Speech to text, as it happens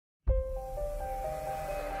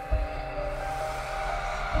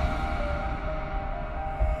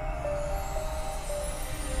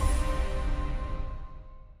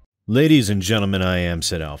Ladies and gentlemen, I am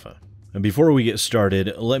SidAlpha. And before we get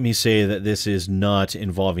started, let me say that this is not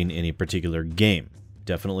involving any particular game.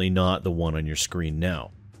 Definitely not the one on your screen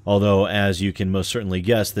now. Although, as you can most certainly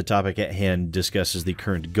guess, the topic at hand discusses the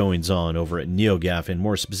current goings-on over at NeoGAF, and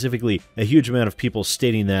more specifically, a huge amount of people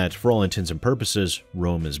stating that, for all intents and purposes,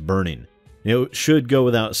 Rome is burning. It should go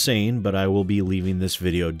without saying, but I will be leaving this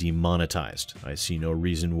video demonetized. I see no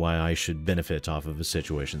reason why I should benefit off of a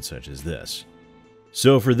situation such as this.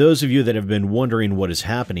 So for those of you that have been wondering what is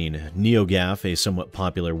happening, NeoGAF, a somewhat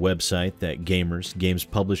popular website that gamers, games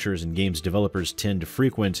publishers, and games developers tend to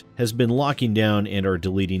frequent, has been locking down and are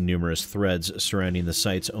deleting numerous threads surrounding the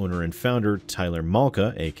site's owner and founder, Tyler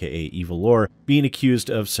Malka, aka Evilore, being accused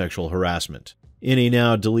of sexual harassment. In a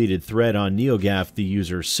now deleted thread on NeoGAF, the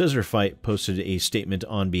user ScissorFight posted a statement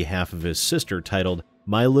on behalf of his sister titled,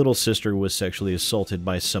 "My little sister was sexually assaulted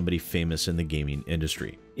by somebody famous in the gaming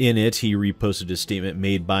industry." In it, he reposted a statement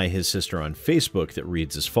made by his sister on Facebook that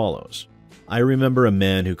reads as follows. "I remember a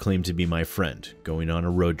man who claimed to be my friend, going on a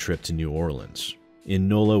road trip to New Orleans. In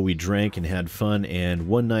NOLA, we drank and had fun, and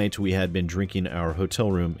one night we had been drinking our hotel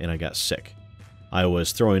room and I got sick. I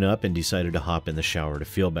was throwing up and decided to hop in the shower to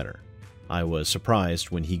feel better. I was surprised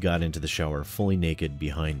when he got into the shower fully naked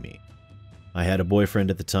behind me. I had a boyfriend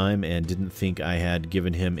at the time and didn't think I had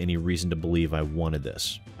given him any reason to believe I wanted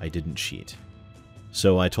this. I didn't cheat.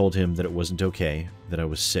 So I told him that it wasn't okay, that I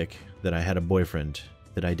was sick, that I had a boyfriend,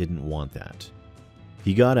 that I didn't want that.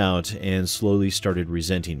 He got out and slowly started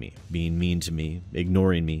resenting me, being mean to me,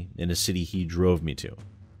 ignoring me in a city he drove me to.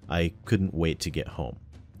 I couldn't wait to get home.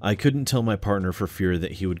 I couldn't tell my partner for fear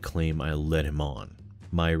that he would claim I led him on.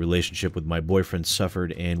 My relationship with my boyfriend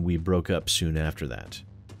suffered and we broke up soon after that.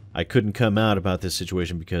 I couldn't come out about this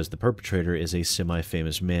situation because the perpetrator is a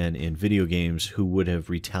semi-famous man in video games who would have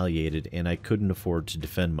retaliated, and I couldn't afford to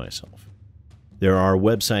defend myself. There are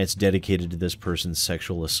websites dedicated to this person's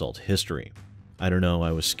sexual assault history. I don't know,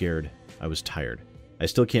 I was scared. I was tired. I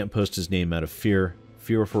still can't post his name out of fear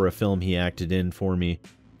for a film he acted in for me,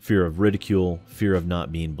 fear of ridicule, fear of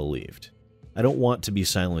not being believed. I don't want to be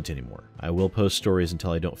silent anymore. I will post stories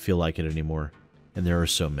until I don't feel like it anymore, and there are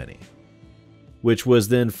so many." Which was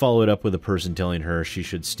then followed up with a person telling her she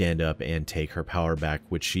should stand up and take her power back,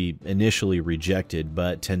 which she initially rejected,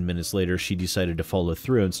 but 10 minutes later she decided to follow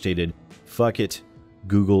through and stated, "Fuck it,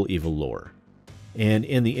 Google Evilore." And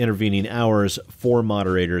in the intervening hours, 4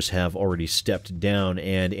 moderators have already stepped down,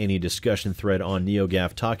 and any discussion thread on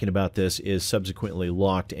NeoGAF talking about this is subsequently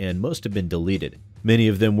locked, and most have been deleted. Many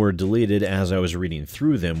of them were deleted as I was reading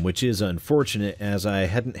through them, which is unfortunate as I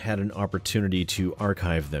hadn't had an opportunity to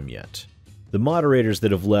archive them yet. The moderators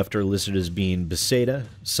that have left are listed as being Beseda,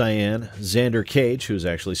 Cyan, Xander Cage, who's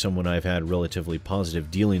actually someone I've had relatively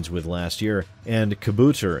positive dealings with last year, and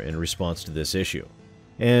Kabuter in response to this issue.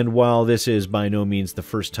 And while this is by no means the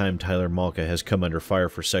first time Tyler Malka has come under fire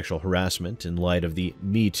for sexual harassment in light of the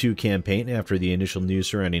Me Too campaign after the initial news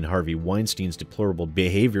surrounding Harvey Weinstein's deplorable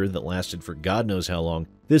behavior that lasted for God knows how long,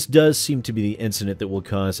 this does seem to be the incident that will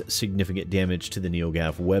cause significant damage to the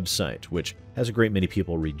NeoGAF website, which has a great many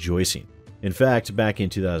people rejoicing. In fact, back in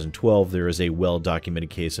 2012, there is a well-documented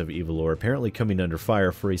case of Evilore apparently coming under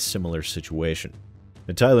fire for a similar situation.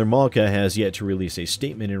 And Tyler Malka has yet to release a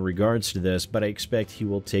statement in regards to this, but I expect he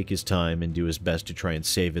will take his time and do his best to try and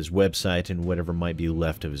save his website and whatever might be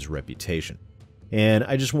left of his reputation. And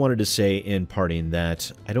I just wanted to say in parting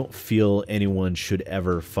that I don't feel anyone should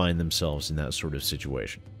ever find themselves in that sort of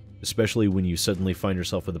situation. Especially when you suddenly find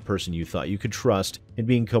yourself with a person you thought you could trust and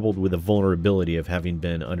being coupled with the vulnerability of having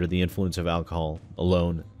been under the influence of alcohol,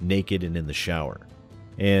 alone, naked, and in the shower.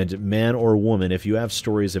 And man or woman, if you have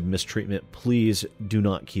stories of mistreatment, please do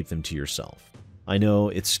not keep them to yourself. I know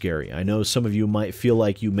it's scary. I know some of you might feel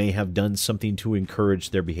like you may have done something to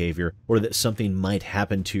encourage their behavior, or that something might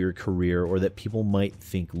happen to your career, or that people might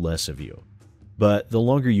think less of you. But the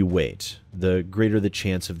longer you wait, the greater the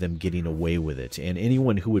chance of them getting away with it, and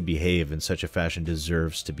anyone who would behave in such a fashion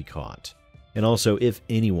deserves to be caught. And also, if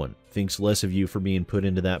anyone thinks less of you for being put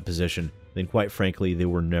into that position, then quite frankly, they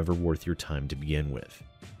were never worth your time to begin with.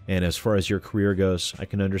 And as far as your career goes, I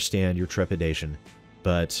can understand your trepidation,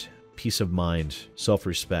 but peace of mind,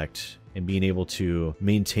 self-respect, and being able to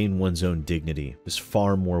maintain one's own dignity is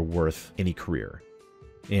far more worth any career.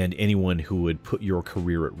 And anyone who would put your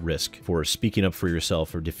career at risk for speaking up for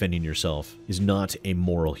yourself or defending yourself is not a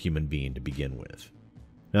moral human being to begin with.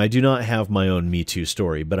 Now, I do not have my own Me Too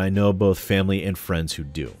story, but I know both family and friends who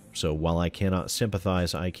do. So while I cannot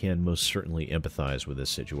sympathize, I can most certainly empathize with this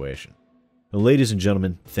situation. Ladies and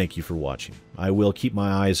gentlemen, thank you for watching. I will keep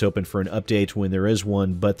my eyes open for an update when there is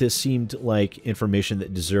one, but this seemed like information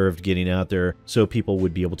that deserved getting out there so people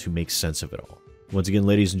would be able to make sense of it all. Once again,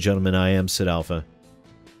 ladies and gentlemen, I am SidAlpha,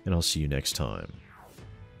 and I'll see you next time.